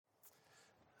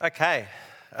Okay,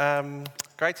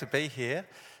 great to be here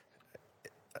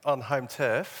on home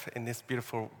turf in this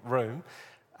beautiful room.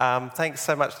 Thanks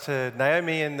so much to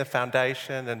Naomi and the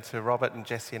foundation and to Robert and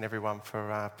Jesse and everyone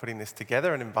for putting this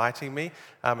together and inviting me,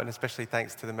 and especially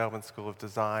thanks to the Melbourne School of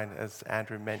Design, as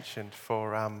Andrew mentioned,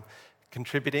 for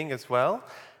contributing as well.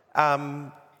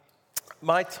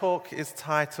 My talk is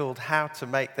titled How to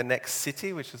Make the Next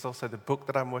City, which is also the book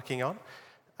that I'm working on.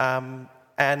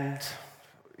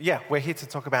 We're here to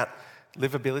talk about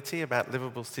livability, about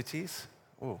livable cities.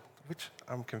 Oh, which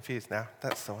I'm confused now.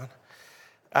 That's the one.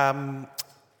 I'm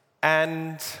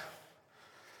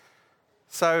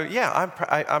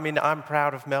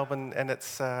proud of Melbourne and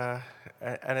its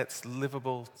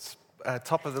livable,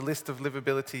 top of the list of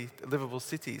livable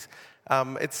cities.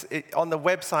 On the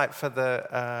website for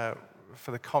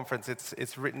the conference.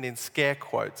 It's written in scare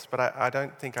quotes, but I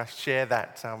don't think I share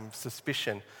that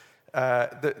suspicion.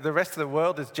 The rest of the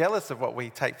world is jealous of what we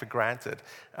take for granted.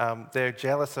 They're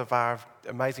jealous of our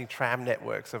amazing tram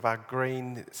networks, of our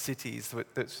green cities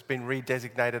that's been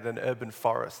redesignated an urban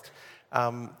forest.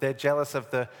 They're jealous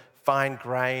of the fine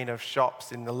grain of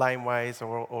shops in the laneways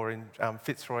or in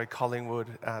Fitzroy, Collingwood,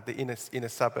 the inner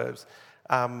suburbs.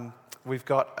 We've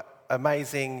got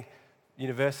amazing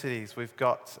universities. We've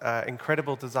got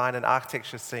incredible design and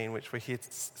architecture scene, which we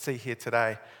see here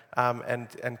today,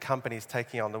 and companies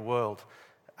taking on the world.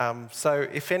 So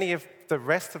if any of the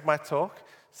rest of my talk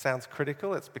sounds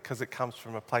critical, it's because it comes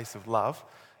from a place of love.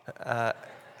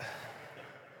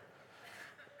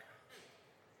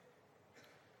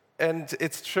 And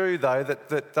it's true, though,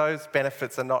 that those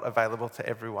benefits are not available to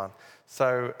everyone.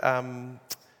 So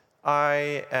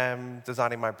I am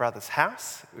designing my brother's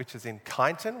house, which is in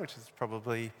Kyneton, which is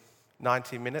probably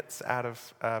 90 minutes out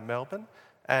of Melbourne.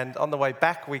 And on the way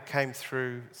back, we came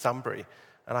through Sunbury.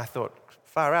 And I thought,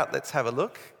 far out, let's have a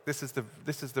look. This is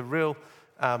the real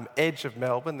edge of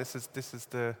Melbourne.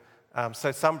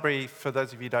 So Sunbury, for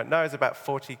those of you who don't know, is about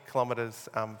 40 kilometres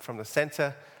from the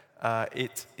centre.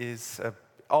 It is an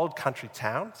old country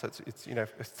town, so it's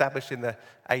established in the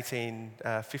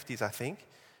 1850s, I think.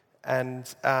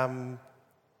 And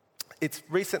it's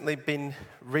recently been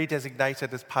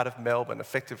redesignated as part of Melbourne,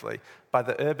 effectively, by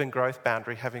the urban growth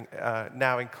boundary having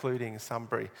now including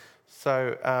Sunbury.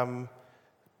 So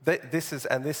this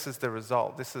is the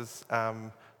result. This is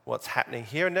what's happening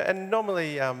here. And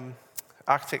normally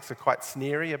architects are quite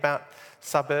sneery about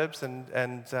suburbs and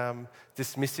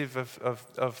dismissive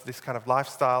of this kind of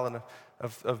lifestyle and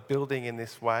of building in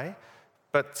this way.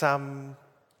 But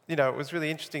it was really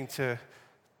interesting to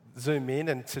zoom in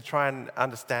and to try and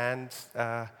understand,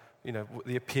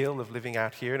 the appeal of living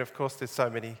out here. And of course, there's so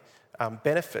many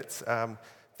benefits.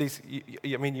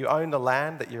 You own the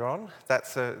land that you're on.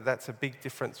 That's a big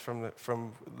difference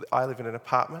from I live in an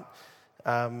apartment.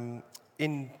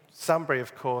 In Sunbury,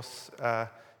 of course,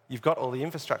 you've got all the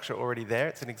infrastructure already there.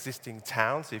 It's an existing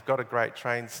town, so you've got a great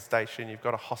train station, you've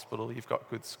got a hospital, you've got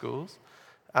good schools.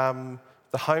 The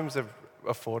homes are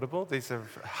affordable. These are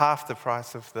half the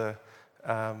price of the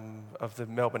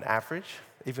Melbourne average,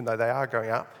 even though they are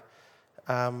going up.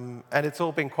 And it's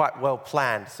all been quite well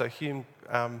planned. So Hume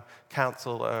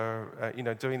Council are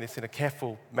doing this in a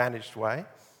careful, managed way.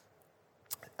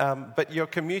 But your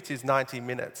commute is 90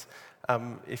 minutes.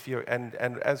 And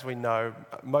as we know,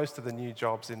 most of the new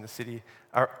jobs in the city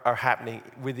are happening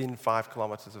within 5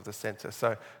 kilometres of the centre.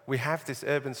 So we have this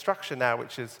urban structure now,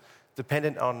 which is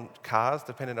dependent on cars,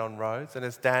 dependent on roads. And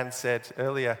as Dan said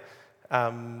earlier,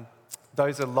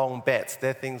 those are long bets.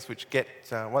 They're things which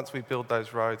once we build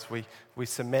those roads, we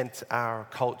cement our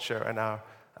culture and our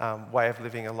way of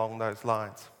living along those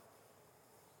lines.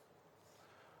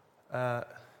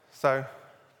 So,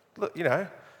 look,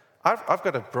 I've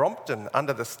got a Brompton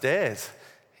under the stairs.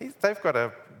 They've got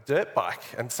a dirt bike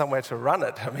and somewhere to run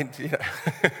it. I mean,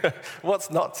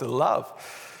 what's not to love?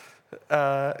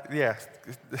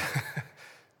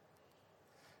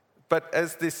 But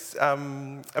as this,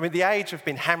 The Age have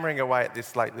been hammering away at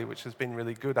this lately, which has been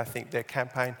really good. I think their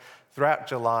campaign throughout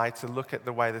July to look at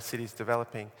the way the city's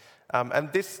developing. And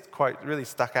this quote really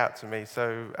stuck out to me.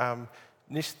 So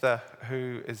Nishtha,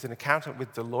 who is an accountant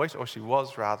with Deloitte, or she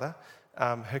was rather,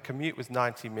 her commute was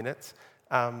 90 minutes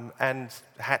and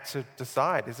had to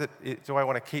decide, do I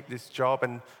want to keep this job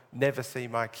and never see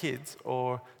my kids,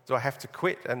 or do I have to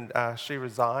quit? And she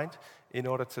resigned in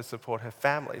order to support her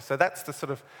family. So that's the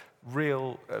sort of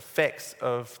real effects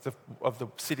of the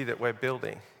city that we're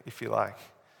building, if you like.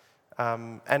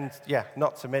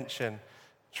 Not to mention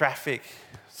traffic,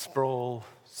 sprawl,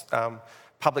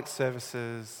 public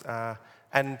services,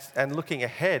 and looking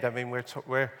ahead. I mean, we're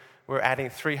adding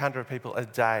 300 people a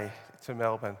day to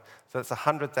Melbourne, so that's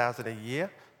 100,000 a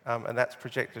year. and that's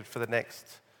projected for the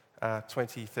next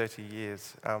 20, 30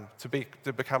 years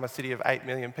to become a city of 8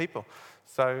 million people.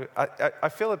 So I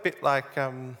feel a bit like,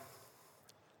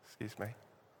 excuse me,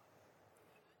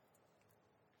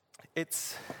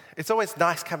 it's always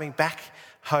nice coming back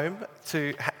home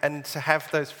to have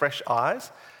those fresh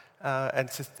eyes and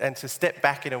to step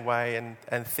back in a way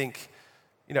and think,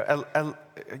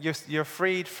 you're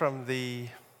freed from the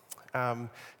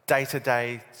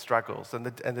day-to-day struggles and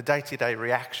the day-to-day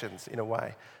reactions in a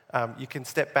way. You can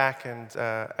step back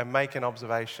and make an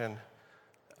observation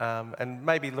and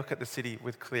maybe look at the city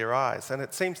with clear eyes. And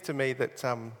it seems to me that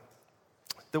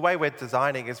the way we're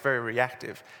designing is very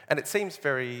reactive, and it seems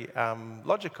very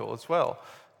logical as well.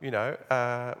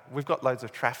 We've got loads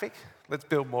of traffic, let's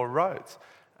build more roads.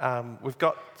 We've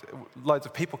got loads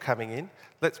of people coming in,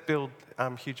 let's build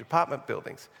huge apartment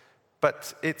buildings.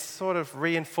 But it's sort of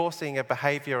reinforcing a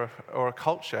behaviour or a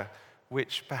culture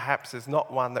which perhaps is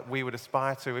not one that we would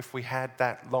aspire to if we had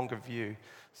that longer view.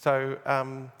 So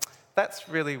that's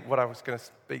really what I was going to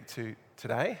speak to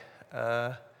today,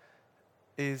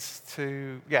 is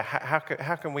to, how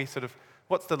can we sort of,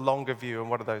 what's the longer view and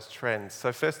what are those trends?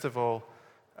 So first of all,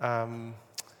 to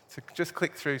just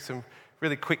click through some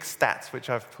really quick stats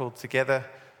which I've pulled together.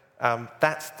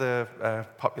 That's the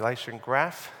population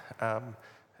graph,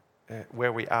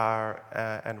 where we are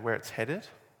and where it's headed.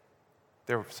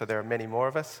 So there are many more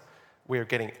of us. We're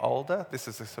getting older. This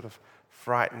is a sort of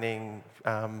frightening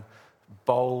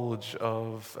bulge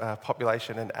of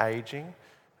population and ageing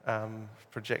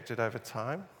projected over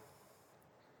time.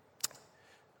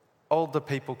 Older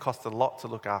people cost a lot to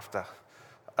look after.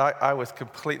 I was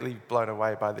completely blown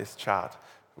away by this chart,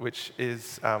 which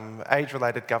is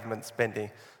age-related government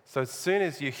spending. So as soon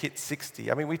as you hit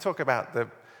 60, I mean, we talk about the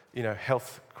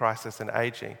health crisis and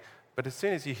ageing, but as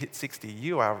soon as you hit 60,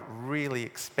 you are really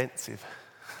expensive.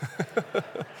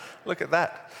 Look at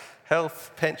that.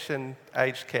 Health, pension,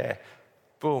 aged care.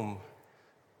 Boom.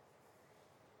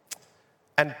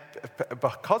 And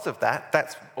because of that,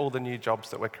 that's all the new jobs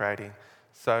that we're creating.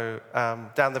 So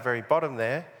down the very bottom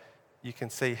there, you can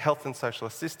see health and social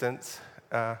assistance.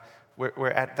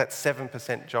 We're at that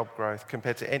 7% job growth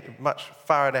compared to much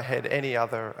far and ahead any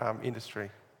other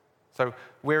industry. So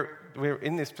we're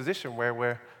in this position where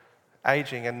we're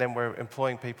aging and then we're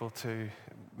employing people to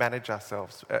manage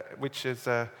ourselves, which is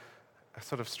a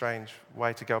sort of strange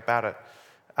way to go about it.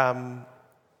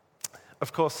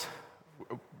 Of course,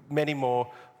 many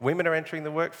more women are entering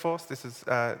the workforce. This is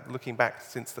looking back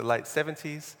since the late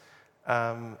 70s,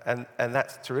 and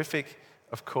that's terrific.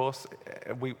 Of course,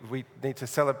 we need to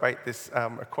celebrate this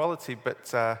equality, but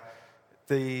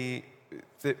the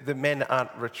men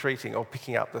aren't retreating or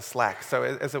picking up the slack. So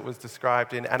as it was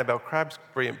described in Annabel Crabb's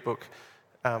brilliant book,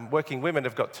 working women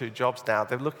have got 2 jobs now.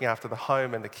 They're looking after the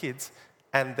home and the kids,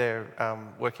 and they're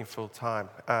working full time.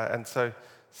 And so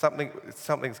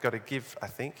something's got to give, I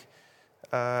think.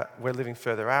 We're living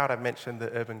further out. I mentioned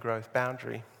the urban growth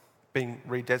boundary being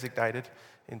redesignated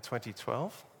in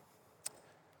 2012.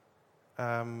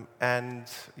 And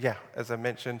as I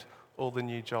mentioned, all the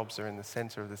new jobs are in the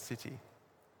centre of the city.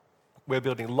 We're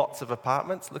building lots of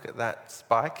apartments. Look at that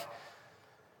spike.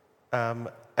 And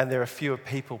there are fewer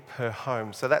people per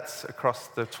home. So that's across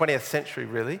the 20th century,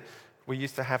 really. We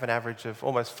used to have an average of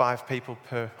almost 5 people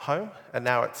per home, and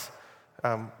now it's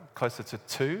closer to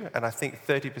 2. And I think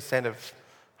 30% of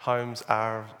homes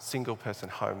are single-person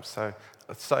homes.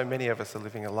 So many of us are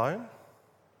living alone.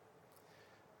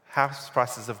 House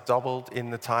prices have doubled in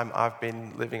the time I've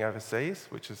been living overseas,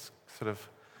 which is sort of,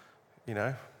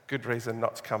 good reason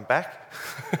not to come back.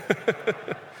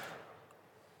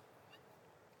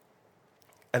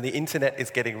 And the internet is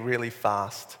getting really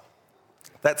fast.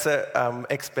 That's an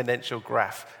exponential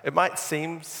graph. It might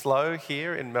seem slow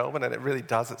here in Melbourne, and it really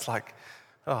does. It's like,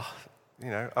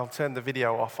 I'll turn the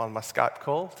video off on my Skype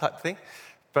call type thing.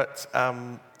 But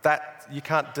that you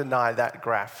can't deny that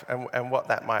graph and what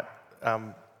that might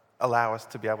allow us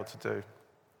to be able to do.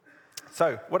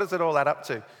 So what does it all add up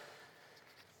to?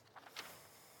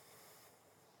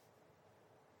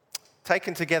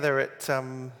 Taken together,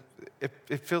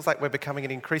 it feels like we're becoming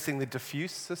an increasingly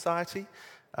diffuse society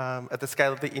at the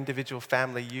scale of the individual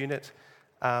family unit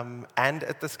and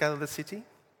at the scale of the city.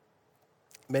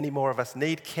 Many more of us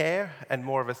need care, and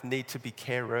more of us need to be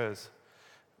carers.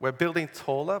 We're building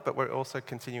taller, but we're also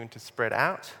continuing to spread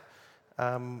out.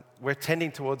 We're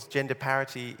tending towards gender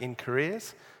parity in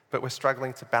careers, but we're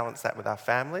struggling to balance that with our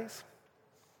families.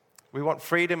 We want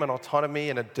freedom and autonomy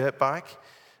and a dirt bike,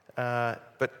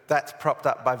 but that's propped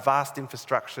up by vast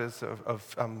infrastructures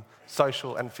of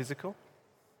social and physical.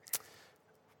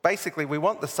 Basically, we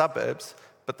want the suburbs,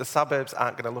 but the suburbs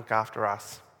aren't going to look after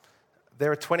us.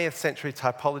 They're a 20th century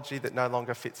typology that no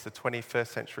longer fits the 21st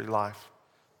century life.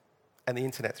 And the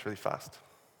internet's really fast.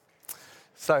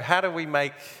 So how do we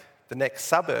make the next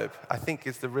suburb, I think,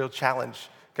 is the real challenge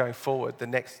going forward, the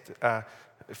next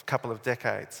couple of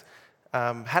decades.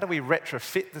 How do we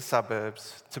retrofit the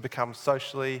suburbs to become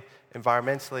socially,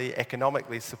 environmentally,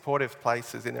 economically supportive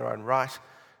places in their own right,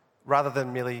 rather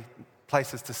than merely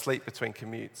places to sleep between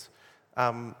commutes?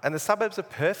 And the suburbs are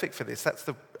perfect for this. That's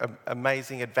the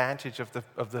amazing advantage of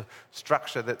the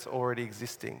structure that's already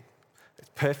existing.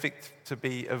 It's perfect to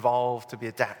be evolved, to be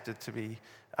adapted, to be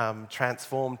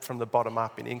transformed from the bottom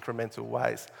up in incremental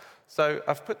ways. So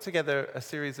I've put together a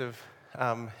series of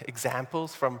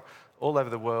examples from all over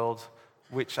the world,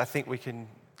 which I think we can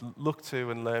look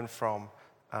to and learn from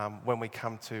when we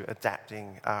come to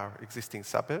adapting our existing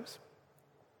suburbs.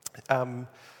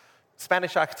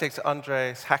 Spanish architect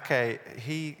Andres Jaque,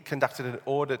 he conducted an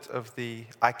audit of the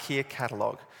IKEA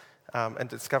catalogue and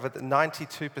discovered that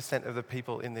 92% of the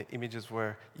people in the images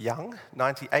were young,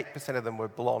 98% of them were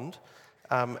blonde,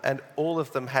 and all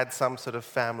of them had some sort of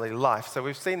family life. So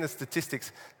we've seen the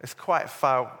statistics, it's quite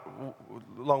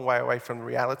long way away from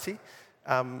reality.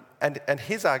 And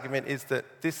his argument is that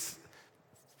this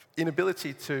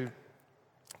inability to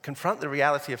confront the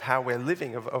reality of how we're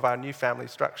living, of our new family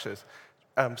structures,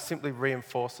 simply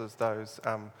reinforces those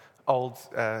old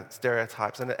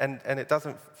stereotypes, and it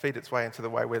doesn't feed its way into the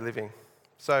way we're living.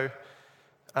 So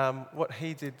what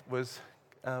he did was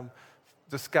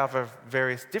discover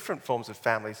various different forms of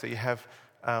family. So you have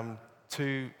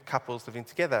two couples living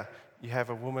together. You have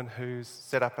a woman who's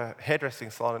set up a hairdressing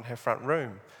salon in her front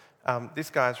room. This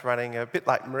guy's running a bit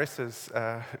like Marissa's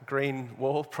green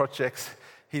wall projects.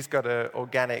 He's got an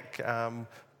organic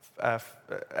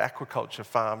aquaculture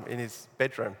farm in his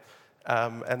bedroom.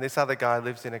 And this other guy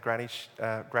lives in a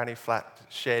granny flat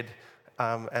shed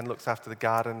and looks after the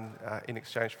garden in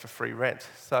exchange for free rent.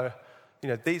 So,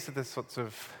 these are the sorts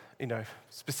of,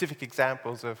 specific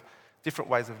examples of different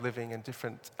ways of living and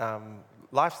different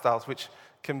lifestyles which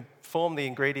can form the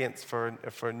ingredients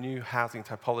for new housing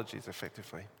typologies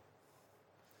effectively.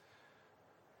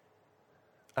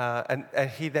 And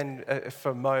he then,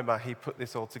 for MoMA, he put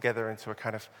this all together into a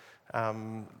kind of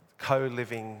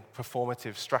co-living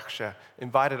performative structure,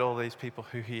 invited all these people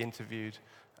who he interviewed,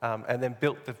 and then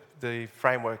built the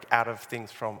framework out of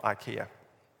things from IKEA.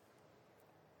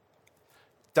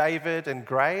 David and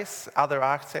Grace, other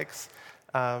architects,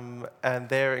 and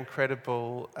their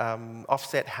incredible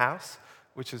offset house,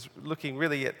 which is looking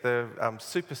really at the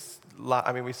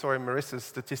we saw in Marissa's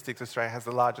statistics, Australia has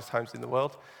the largest homes in the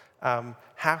world.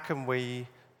 How can we,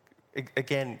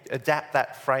 again, adapt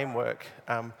that framework,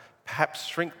 perhaps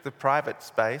shrink the private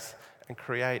space and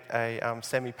create a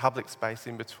semi-public space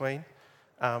in between,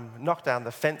 knock down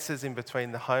the fences in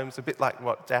between the homes, a bit like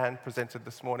what Dan presented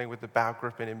this morning with the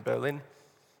Baugruppen in Berlin,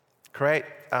 create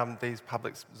these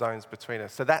public zones between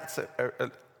us. So that's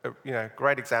a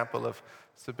great example of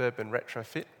suburban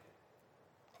retrofit.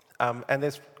 And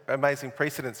there's amazing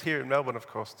precedents here in Melbourne, of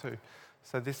course, too.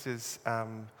 So this is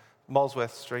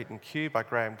Molesworth Street and Kew by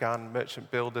Graham Gunn, Merchant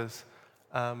Builders.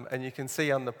 And you can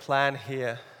see on the plan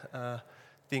here the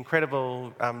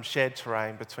incredible shared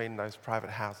terrain between those private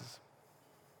houses.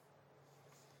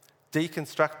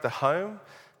 Deconstruct the home.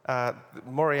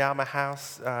 Moriyama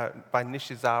House by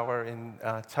Nishizawa in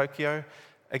Tokyo.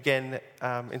 Again,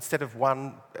 instead of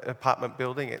one apartment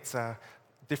building, it's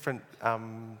different.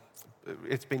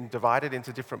 It's been divided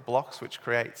into different blocks, which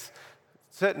creates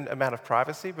a certain amount of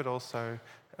privacy, but also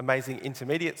amazing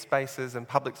intermediate spaces and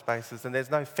public spaces. And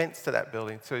there's no fence to that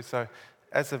building too. So,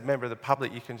 as a member of the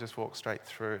public, you can just walk straight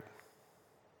through it.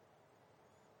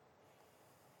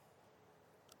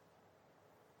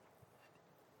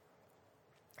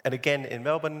 And again, in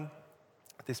Melbourne,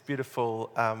 this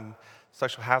beautiful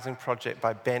social housing project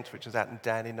by Bent, which is out in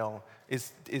Dandenong,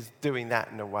 is doing that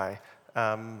in a way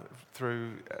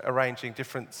through arranging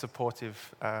different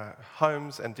supportive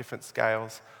homes and different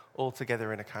scales all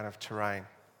together in a kind of terrain.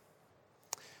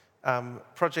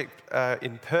 Project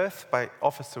in Perth by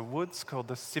Officer Woods called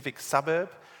the Civic Suburb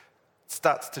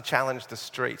starts to challenge the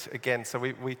street again. So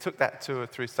we took that tour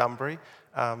through Sunbury.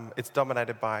 It's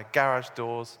dominated by garage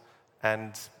doors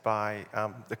and by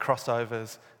the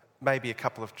crossovers, maybe a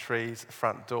couple of trees, a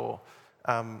front door.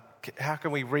 How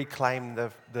can we reclaim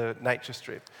the nature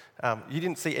strip? You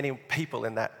didn't see any people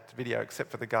in that video except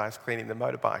for the guys cleaning the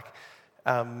motorbike.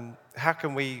 How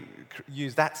can we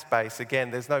use that space?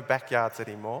 Again, there's no backyards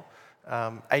anymore.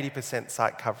 80%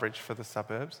 site coverage for the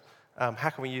suburbs. How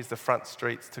can we use the front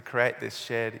streets to create this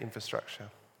shared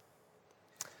infrastructure?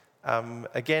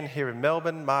 Again, here in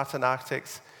Melbourne, Martin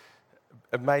Architects,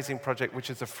 amazing project, which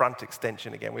is a front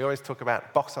extension again. We always talk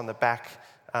about box on the back,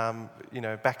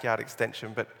 backyard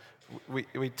extension, but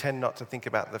we tend not to think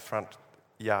about the front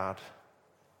yard.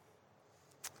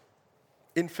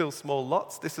 Infill small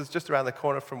lots. This is just around the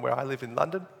corner from where I live in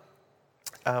London.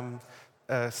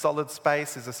 Solid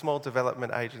Space is a small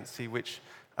development agency which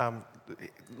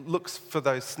looks for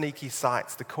those sneaky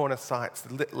sites, the corner sites,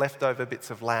 the leftover bits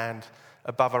of land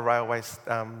above a railway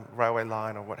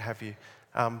line or what have you,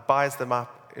 buys them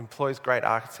up, employs great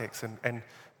architects and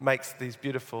makes these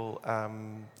beautiful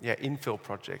infill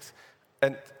projects.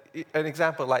 And an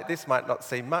example like this might not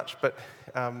seem much, but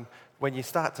when you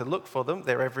start to look for them,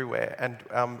 they're everywhere. And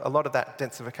a lot of that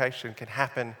densification can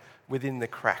happen within the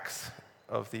cracks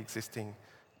of the existing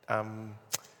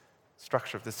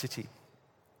structure of the city.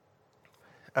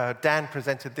 Dan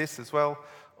presented this as well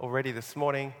already this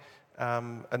morning.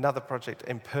 Another project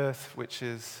in Perth, which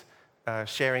is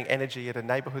sharing energy at a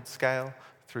neighbourhood scale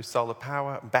through solar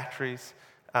power and batteries.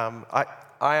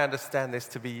 I understand this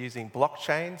to be using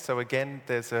blockchain. So again,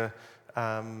 there's a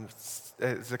kind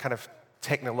of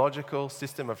technological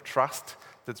system of trust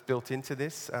that's built into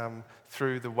this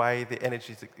through the way the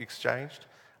energy is exchanged.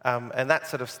 And that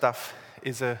sort of stuff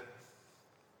is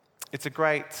it's a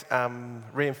great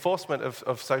reinforcement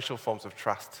of social forms of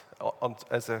trust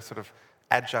as a sort of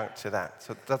adjunct to that.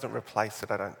 So it doesn't replace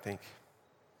it, I don't think.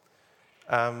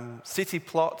 City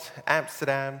Plot,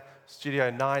 Amsterdam, Studio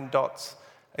 9 Dots.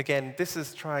 Again, this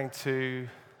is trying to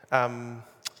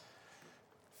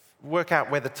work out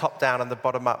where the top-down and the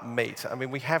bottom-up meet. I mean,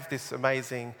 we have this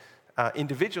amazing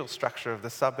individual structure of the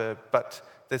suburb, but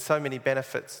there's so many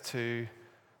benefits to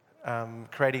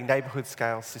creating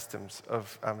neighbourhood-scale systems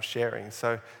of sharing.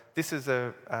 So this is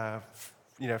a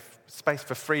space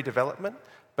for free development,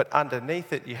 but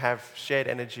underneath it you have shared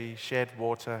energy, shared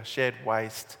water, shared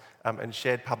waste, and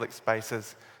shared public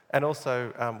spaces, and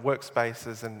also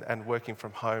workspaces and working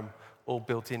from home, all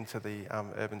built into the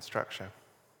urban structure.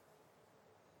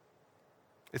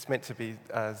 It's meant to be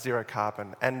zero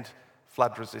carbon and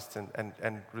flood resistant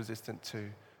and resistant to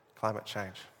climate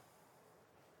change.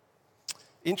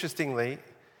 Interestingly,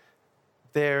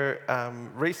 their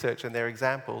research and their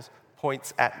examples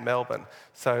points at Melbourne.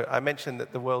 So I mentioned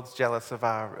that the world's jealous of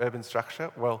our urban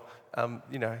structure. Well,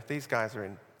 these guys are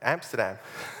in Amsterdam,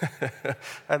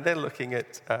 and they're looking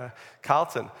at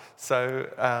Carlton. So,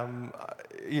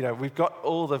 we've got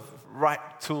all the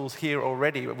right tools here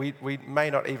already, but we may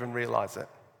not even realise it.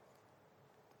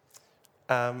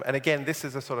 And again, this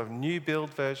is a sort of new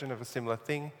build version of a similar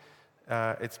thing.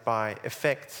 It's by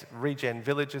Effect, Regen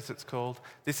Villages it's called.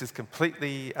 This is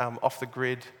completely off the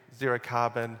grid, zero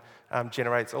carbon,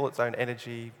 generates all its own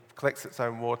energy, collects its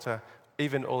own water,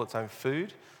 even all its own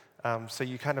food. So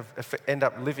you kind of end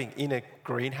up living in a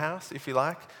greenhouse, if you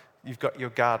like. You've got your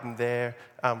garden there,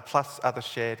 plus other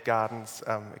shared gardens,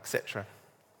 etc.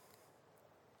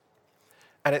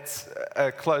 And it's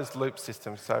a closed loop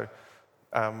system, so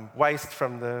waste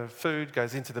from the food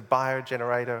goes into the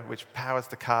biogenerator, which powers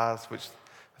the cars, which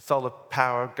solar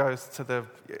power goes to the...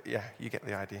 Yeah, you get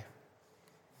the idea.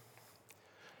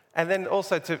 And then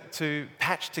also to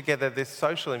patch together this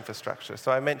social infrastructure.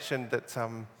 So I mentioned that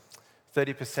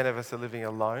 30% of us are living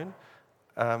alone,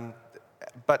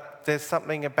 but there's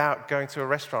something about going to a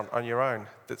restaurant on your own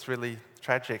that's really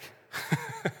tragic.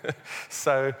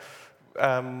 So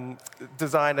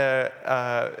designer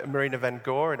Marina van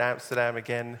Goor in Amsterdam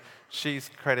again, she's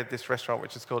created this restaurant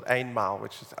which is called Eenmaal,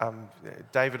 which is,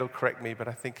 David will correct me, but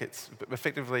I think it's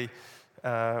effectively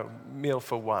meal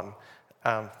for one.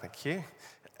 Thank you.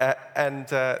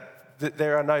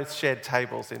 There are no shared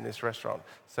tables in this restaurant.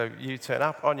 So you turn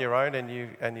up on your own and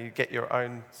you get your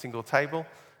own single table.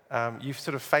 You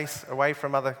sort of face away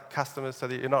from other customers so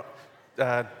that you're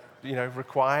not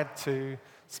required to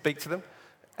speak to them.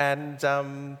 And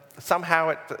somehow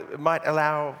it might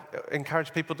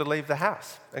encourage people to leave the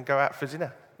house and go out for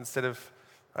dinner instead of,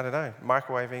 I don't know,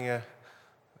 microwaving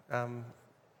a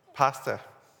pasta.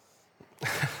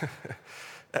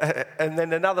 And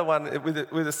then another one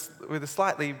with a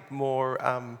slightly more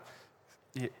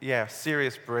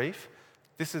serious brief.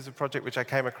 This is a project which I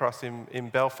came across in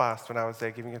Belfast when I was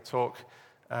there giving a talk,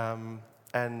 and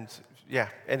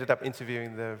ended up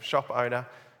interviewing the shop owner.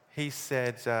 He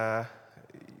said,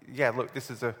 look, this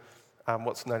is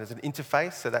what's known as an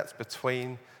interface, so that's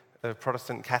between the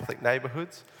Protestant and Catholic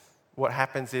neighbourhoods. What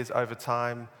happens is over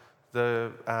time,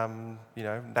 the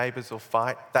neighbours will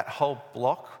fight. That whole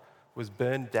block was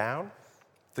burned down.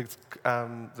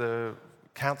 The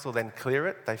council then clear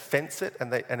it, they fence it,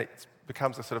 and it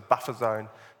becomes a sort of buffer zone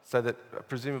so that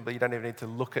presumably you don't even need to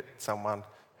look at someone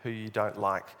who you don't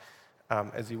like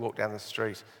as you walk down the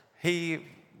street. he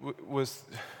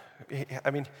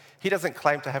he doesn't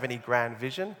claim to have any grand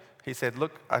vision. He said,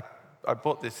 look, I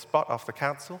bought this spot off the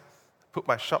council, put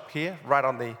my shop here, right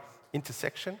on the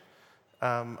intersection.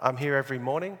 I'm here every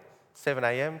morning, 7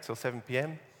 a.m. till 7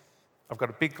 p.m. I've got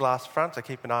a big glass front. I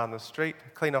keep an eye on the street,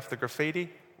 clean off the graffiti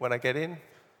when I get in.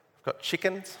 I've got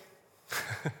chickens.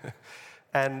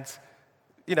 And,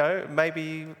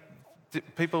 maybe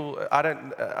people, I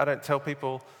don't tell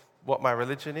people what my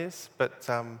religion is, but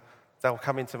they'll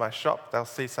come into my shop, they'll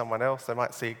see someone else, they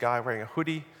might see a guy wearing a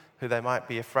hoodie who they might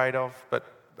be afraid of, but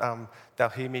they'll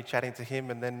hear me chatting to him,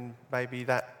 and then maybe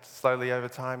that slowly over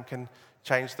time can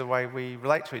change the way we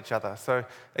relate to each other. So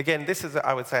again, this is,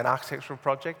 I would say, an architectural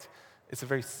project. It's a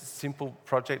very simple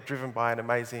project driven by an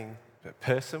amazing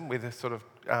person with a sort of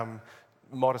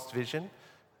modest vision.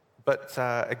 But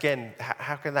again,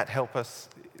 how can that help us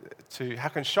how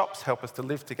can shops help us to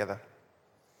live together?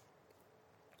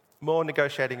 More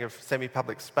negotiating of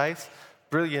semi-public space.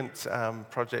 Brilliant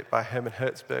project by Herman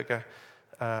Hertzberger,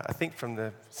 I think from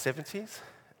the 70s.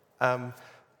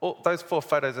 Those 4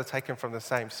 photos are taken from the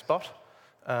same spot.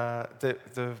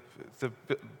 The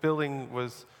building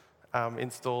was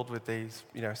installed with these,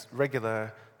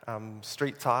 regular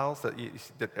street tiles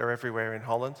that are everywhere in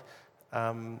Holland.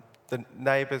 The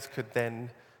neighbours could then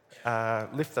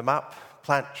lift them up,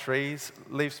 plant trees,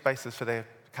 leave spaces for their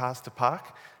cars to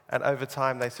park, and over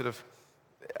time they sort of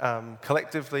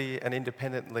collectively and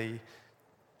independently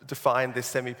defined this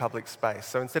semi-public space.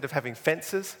 So instead of having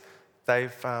fences,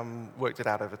 they've worked it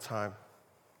out over time.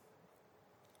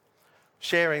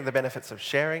 Sharing, the benefits of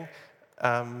sharing.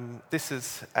 This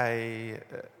is a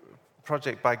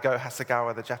project by Go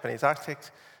Hasegawa, the Japanese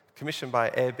architect, commissioned by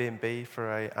Airbnb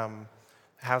for a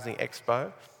housing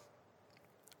expo.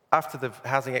 After the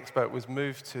housing expo, it was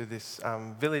moved to this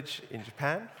village in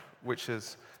Japan, which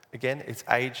is, again, it's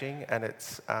aging and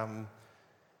it's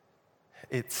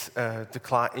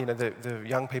decline. The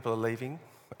young people are leaving,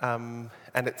 and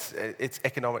it's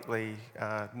economically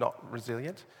not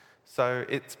resilient. So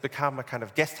it's become a kind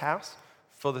of guest house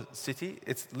for the city.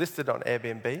 It's listed on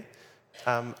Airbnb,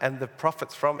 and the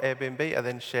profits from Airbnb are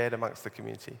then shared amongst the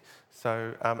community.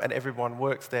 So and everyone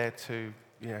works there to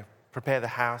prepare the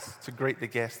house, to greet the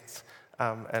guests,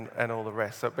 and all the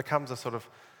rest. So it becomes a sort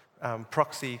of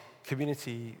proxy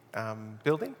community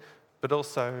building, but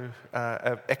also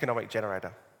an economic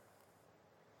generator.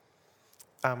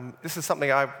 This is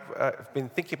something I've been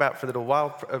thinking about for a little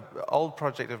while, an old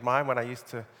project of mine when I used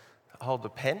to hold the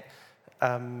pen.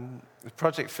 A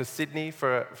project for Sydney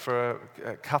for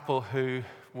a couple who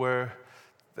were,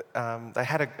 they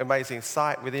had an amazing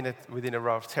site within a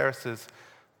row of terraces,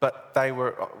 but they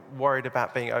were worried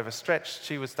about being overstretched.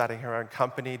 She was starting her own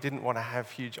company, didn't want to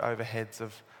have huge overheads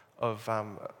of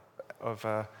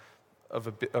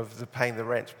paying the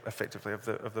rent, effectively,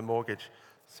 of the mortgage.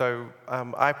 So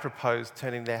I proposed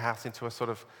turning their house into a sort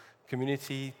of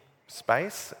community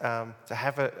space, to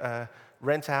have a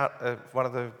rent out one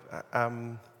of the,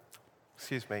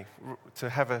 to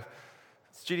have a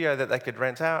studio that they could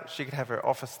rent out. She could have her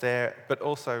office there, but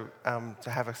also to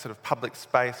have a sort of public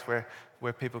space where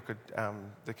people could,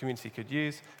 the community could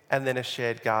use, and then a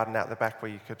shared garden out the back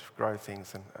where you could grow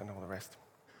things and all the rest.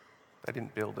 They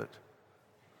didn't build it.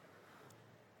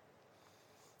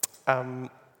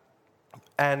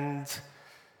 And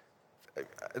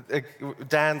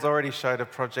Dan's already showed a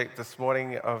project this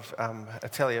morning of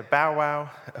Atelier Bow Wow.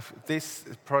 This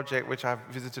project, which I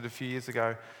visited a few years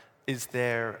ago, is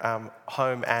their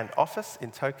home and office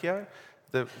in Tokyo.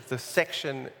 The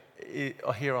section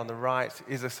here on the right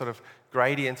is a sort of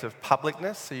gradient of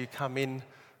publicness. So you come in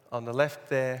on the left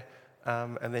there,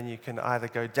 and then you can either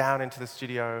go down into the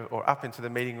studio or up into the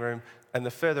meeting room. And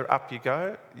the further up you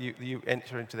go, you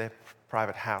enter into their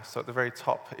private house. So at the very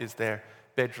top is their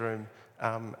bedroom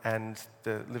and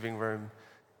the living room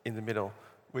in the middle,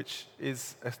 which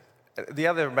is... The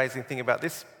other amazing thing about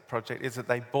this project is that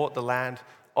they bought the land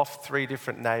off 3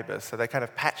 different neighbours. So they kind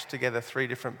of patched together 3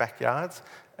 different backyards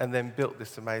and then built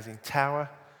this amazing tower.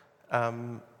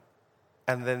 And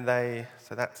then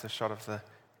so that's a shot of the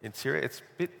interior. It's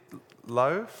a bit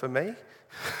low for me.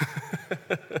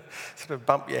 Sort of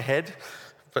bump your head,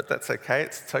 but that's okay,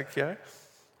 it's Tokyo.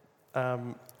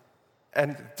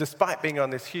 And despite being on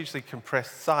this hugely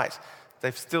compressed site,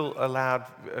 they've still allowed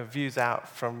views out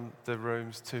from the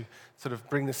rooms to sort of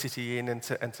bring the city in and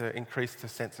to increase the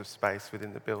sense of space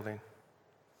within the building.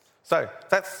 So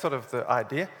that's sort of the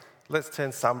idea. Let's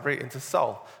turn Sunbury into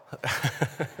Seoul.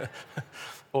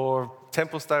 Or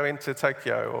Templestowe into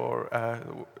Tokyo, or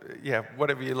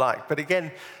whatever you like. But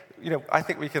again, I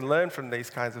think we can learn from these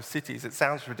kinds of cities. It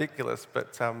sounds ridiculous,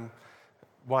 but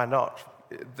why not?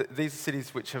 these are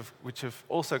cities which have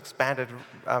also expanded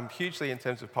hugely in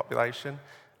terms of population,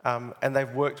 and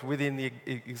they've worked within the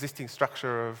existing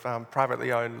structure of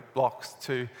privately owned blocks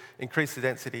to increase the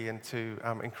density and to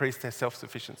increase their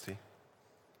self-sufficiency.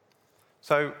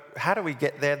 So how do we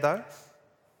get there, though?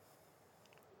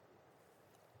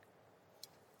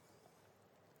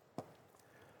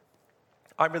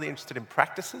 I'm really interested in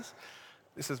practices.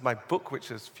 This is my book, which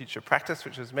is Future Practice,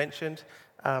 which was mentioned,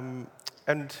 and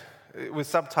it was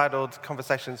subtitled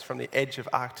Conversations from the Edge of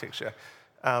Architecture.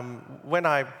 When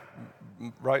I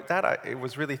wrote that, it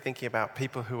was really thinking about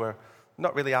people who are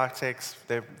not really architects.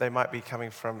 They might be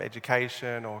coming from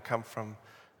education or come from,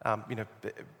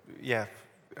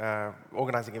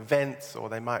 organising events, or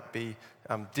they might be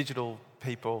digital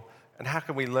people. And how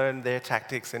can we learn their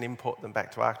tactics and import them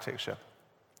back to architecture?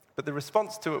 But the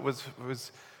response to it was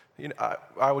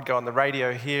I would go on the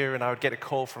radio here and I would get a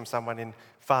call from someone in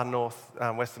far north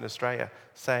Western Australia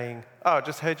saying, "Oh, I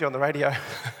just heard you on the radio."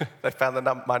 They found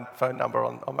my phone number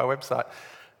on my website.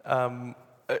 And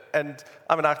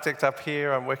I'm an architect up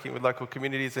here. I'm working with local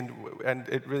communities, and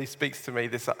it really speaks to me,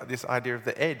 this idea of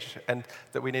the edge, and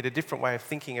that we need a different way of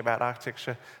thinking about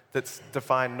architecture that's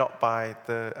defined not by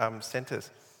the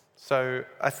centres. So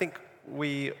I think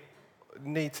we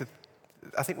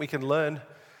can learn.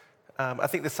 I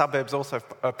think the suburbs also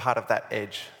are part of that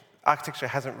edge. Architecture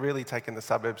hasn't really taken the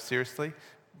suburbs seriously.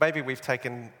 Maybe we've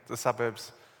taken the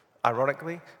suburbs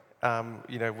ironically.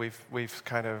 We've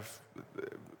kind of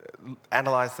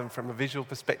analysed them from a visual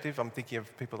perspective. I'm thinking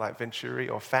of people like Venturi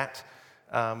or FAT.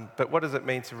 But what does it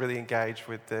mean to really engage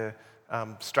with the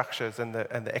structures and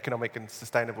the economic and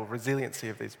sustainable resiliency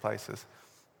of these places?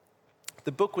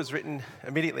 The book was written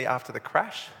immediately after the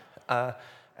crash.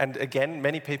 And again,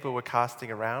 many people were casting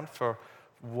around for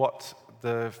what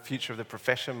the future of the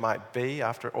profession might be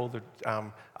after all the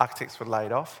architects were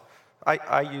laid off.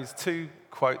 I used two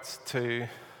quotes to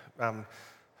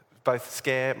both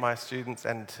scare my students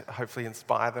and hopefully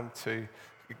inspire them to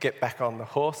get back on the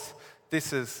horse.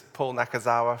 This is Paul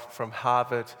Nakazawa from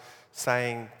Harvard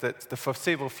saying that the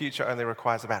foreseeable future only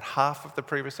requires about half of the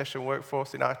pre-recession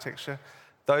workforce in architecture.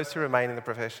 Those who remain in the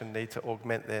profession need to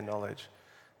augment their knowledge.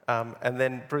 And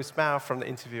then Bruce Mau, from the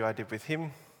interview I did with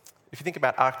him, if you think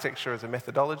about architecture as a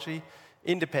methodology,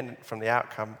 independent from the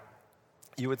outcome,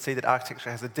 you would see that architecture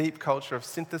has a deep culture of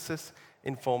synthesis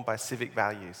informed by civic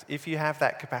values. If you have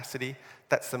that capacity,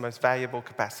 that's the most valuable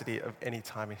capacity of any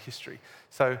time in history.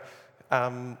 So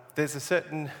there's a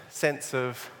certain sense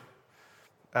of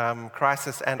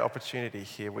crisis and opportunity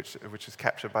here, which is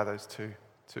captured by those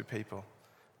two people.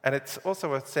 And it's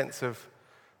also a sense of,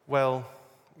 well,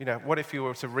 what if you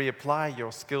were to reapply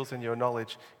your skills and your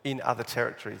knowledge in other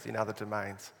territories, in other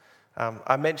domains?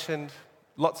 I mentioned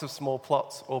lots of small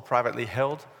plots, all privately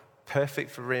held, perfect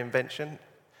for reinvention,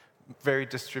 very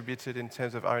distributed in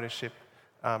terms of ownership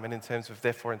and in terms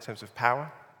of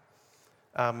power.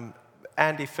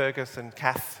 Andy Fergus and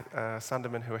Kath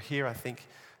Sunderman, who are here, I think,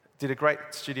 did a great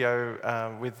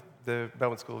studio with the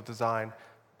Melbourne School of Design,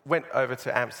 went over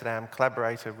to Amsterdam,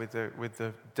 collaborated with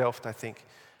the Delft, I think,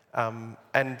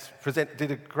 and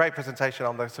did a great presentation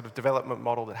on the sort of development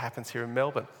model that happens here in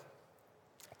Melbourne.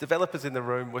 Developers in the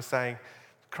room were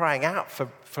crying out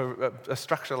for a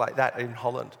structure like that in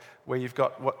Holland, where you've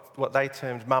got what they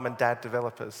termed mum and dad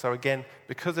developers. So again,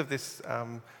 because of this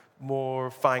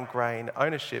more fine-grained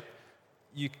ownership,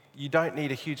 you don't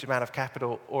need a huge amount of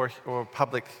capital or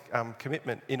public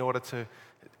commitment in order to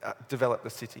develop the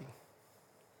city.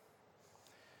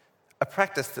 A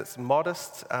practice that's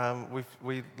modest.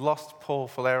 We lost Paul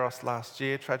Falleros last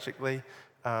year, tragically.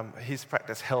 His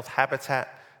practice, Health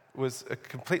Habitat, was a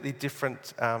completely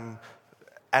different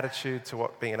attitude to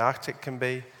what being an architect can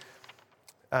be.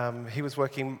 He was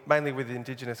working mainly with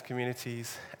Indigenous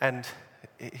communities, and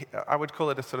I would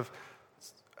call it a sort of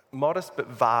modest but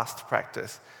vast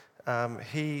practice.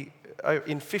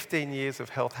 In 15 years of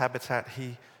Health Habitat,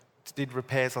 he did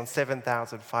repairs on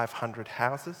 7,500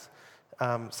 houses.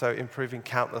 So improving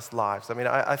countless lives. I mean,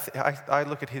 I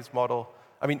look at his model.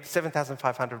 I mean,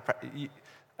 7,500.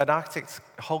 An architect's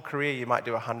whole career, you might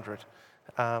do 100,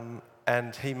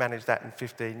 and he managed that in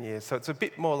 15 years. So it's a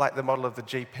bit more like the model of the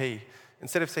GP.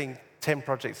 Instead of seeing 10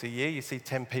 projects a year, you see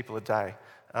 10 people a day.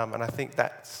 And I think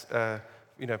that's,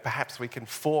 perhaps we can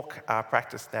fork our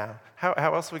practice now. How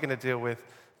else are we going to deal with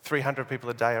 300 people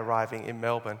a day arriving in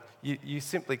Melbourne? You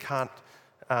simply can't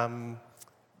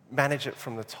manage it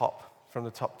from the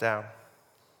top down.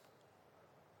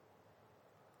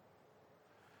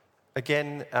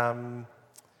 Again,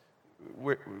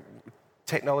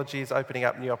 technology is opening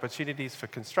up new opportunities for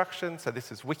construction. So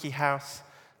this is WikiHouse.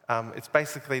 It's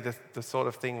basically the sort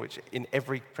of thing which in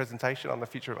every presentation on the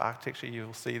future of architecture,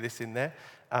 you'll see this in there.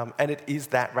 And it is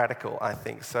that radical, I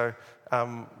think. So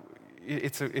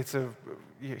it's a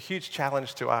huge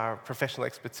challenge to our professional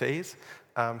expertise.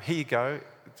 Here you go.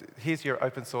 Here's your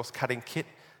open source cutting kit.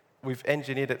 We've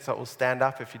engineered it so it will stand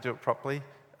up if you do it properly.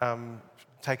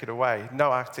 Take it away.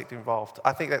 No architect involved.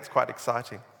 I think that's quite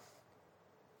exciting.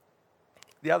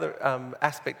 The other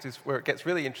aspect is where it gets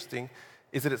really interesting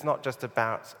is that it's not just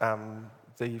about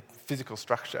the physical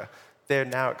structure. They're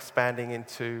now expanding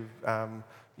into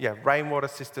rainwater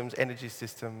systems, energy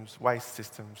systems, waste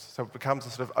systems. So it becomes a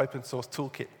sort of open source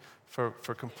toolkit for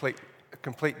a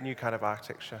complete new kind of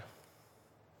architecture.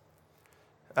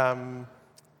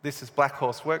 This is Black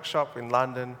Horse Workshop in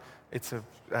London. It's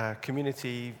a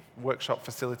community workshop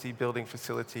facility, building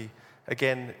facility.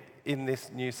 Again, in this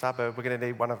new suburb, we're going to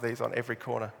need one of these on every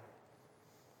corner.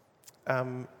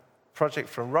 Project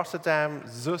from Rotterdam,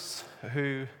 Zeus,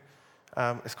 who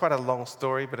it's quite a long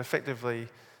story, but effectively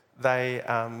they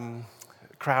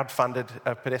crowdfunded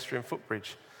a pedestrian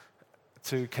footbridge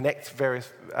to connect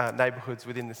various neighbourhoods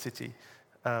within the city.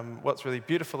 What's really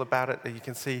beautiful about it, you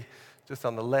can see just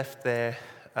on the left there,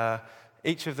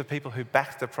 each of the people who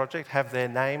backed the project have their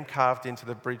name carved into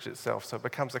the bridge itself. So it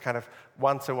becomes a kind of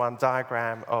one-to-one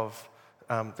diagram of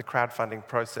the crowdfunding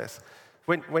process.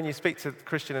 When you speak to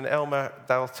Christian and Elmer,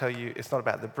 they'll tell you it's not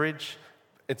about the bridge,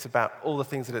 it's about all the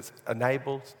things that it's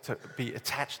enabled to be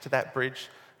attached to that bridge.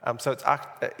 So it's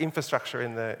infrastructure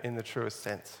in the truest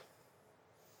sense.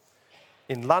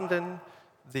 In London,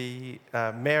 the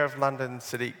Mayor of London,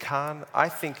 Sadiq Khan, I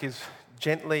think is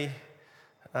gently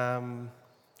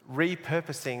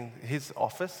repurposing his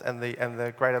office and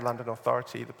the Greater London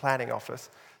Authority, the planning office,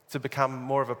 to become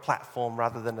more of a platform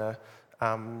rather than a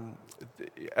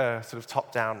sort of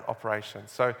top-down operation.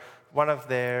 So one of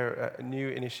their new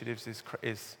initiatives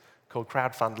is called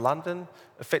Crowdfund London.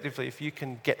 Effectively, if you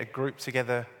can get a group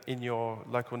together in your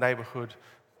local neighbourhood,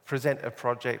 present a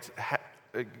project,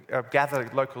 gather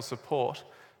local support,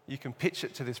 you can pitch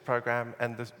it to this program,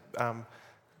 and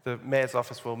the Mayor's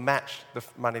office will match the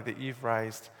money that you've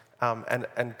raised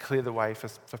and clear the way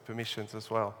for permissions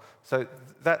as well. So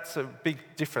that's a big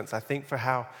difference, I think, for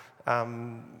how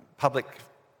public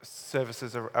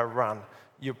services are run.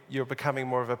 You're becoming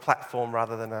more of a platform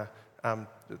rather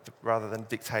than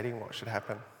dictating what should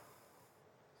happen.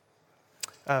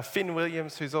 Finn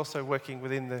Williams, who's also working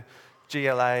within the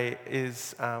GLA,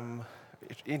 is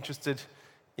interested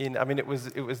in. I mean, it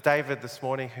was David this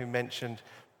morning who mentioned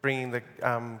bringing the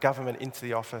government into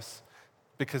the office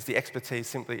because the expertise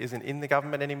simply isn't in the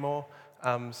government anymore.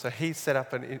 So he set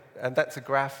up and that's a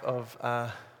graph of.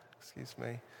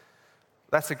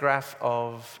 That's a graph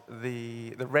of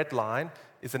the red line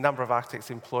is the number of architects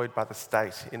employed by the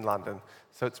state in London.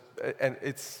 So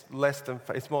it's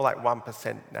more like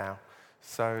 1% now.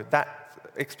 So that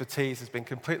expertise has been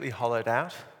completely hollowed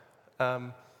out.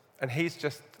 And he's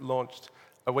just launched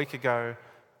a week ago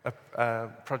a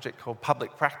project called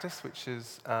Public Practice, which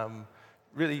is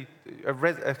really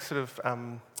a sort of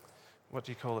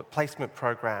placement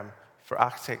program for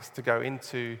architects to go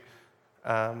into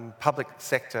public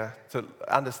sector to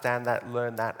understand that,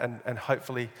 learn that, and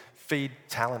hopefully feed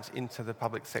talent into the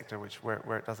public sector,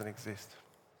 where it doesn't exist.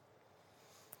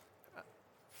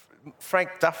 Frank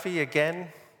Duffy, again,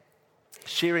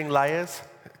 shearing layers,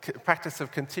 practice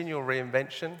of continual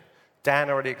reinvention. Dan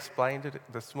already explained it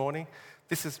this morning.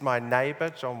 This is my neighbour,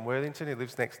 John Worthington, who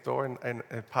lives next door in an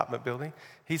apartment building.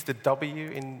 He's the W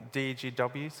in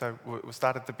DEGW, so we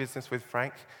started the business with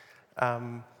Frank.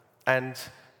 And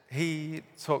he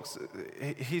talks,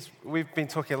 we've been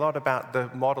talking a lot about the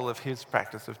model of his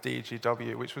practice of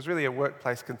DEGW, which was really a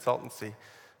workplace consultancy,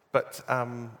 but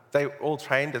they all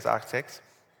trained as architects.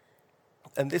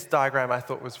 And this diagram I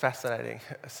thought was fascinating.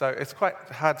 So it's quite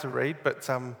hard to read, but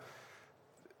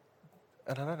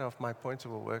and I don't know if my pointer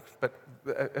will work, but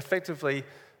effectively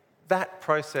that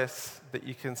process that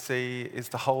you can see is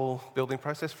the whole building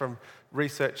process, from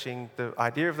researching the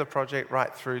idea of the project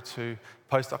right through to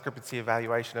post-occupancy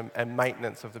evaluation and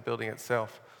maintenance of the building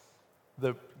itself.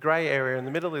 The grey area in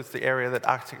the middle is the area that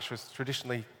architecture is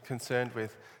traditionally concerned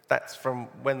with. That's from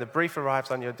when the brief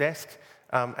arrives on your desk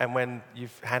and when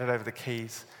you've handed over the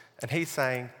keys. And he's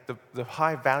saying the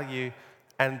high value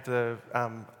and the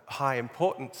high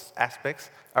importance aspects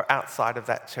are outside of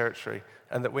that territory,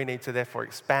 and that we need to therefore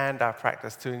expand our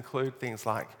practice to include things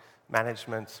like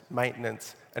management,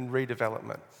 maintenance, and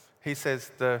redevelopment. He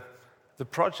says the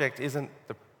project isn't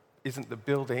the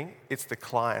building, it's the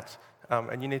client,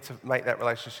 and you need to make that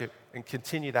relationship and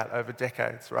continue that over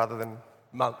decades rather than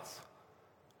months.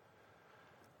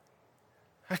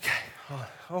 Okay, Oh,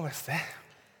 almost there.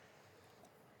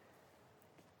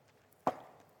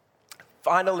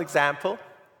 Final example,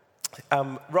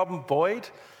 Robin Boyd,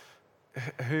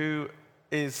 who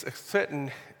is a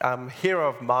certain hero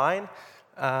of mine.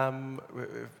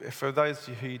 For those of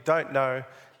you who don't know,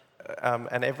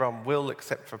 and everyone will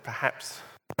except for perhaps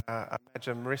I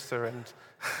imagine Marissa and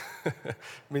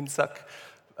Minsuck,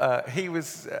 he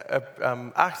was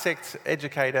an architect,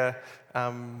 educator,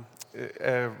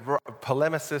 a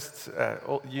polemicist,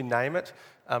 you name it,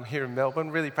 here in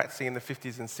Melbourne, really practicing in the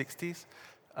 50s and 60s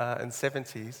and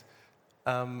 70s.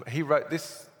 He wrote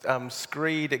this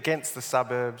screed against the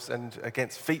suburbs and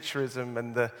against featureism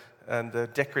and the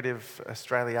decorative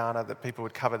Australiana that people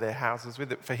would cover their houses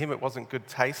with. For him, it wasn't good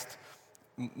taste.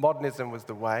 Modernism was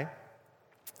the way.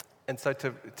 And so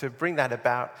to bring that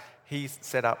about, he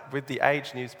set up with the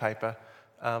Age newspaper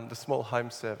the Small Home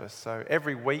Service. So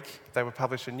every week they would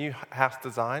publish a new house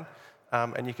design,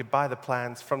 and you could buy the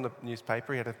plans from the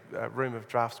newspaper. He had a room of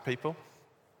draftspeople.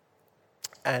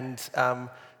 And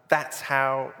that's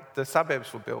how the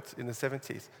suburbs were built in the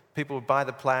 70s. People would buy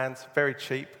the plans, very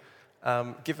cheap,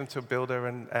 give them to a builder,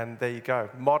 and there you go.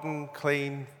 Modern,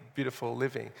 clean, beautiful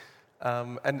living.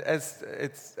 And as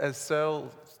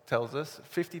Searle tells us,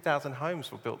 50,000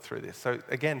 homes were built through this. So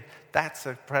again, that's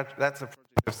a project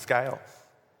of scale.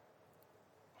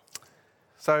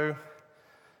 So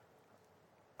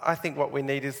I think what we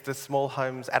need is the Small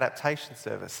Homes Adaptation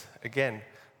Service. Again,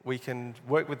 we can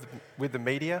work with the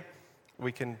media,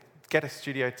 we can get a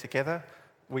studio together,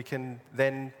 we can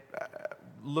then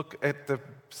look at the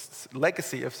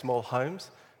legacy of small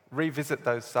homes, revisit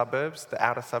those suburbs, the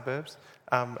outer suburbs,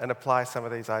 and apply some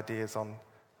of these ideas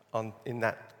in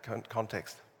that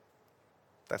context.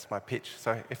 That's my pitch.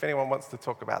 So if anyone wants to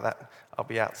talk about that, I'll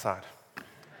be outside.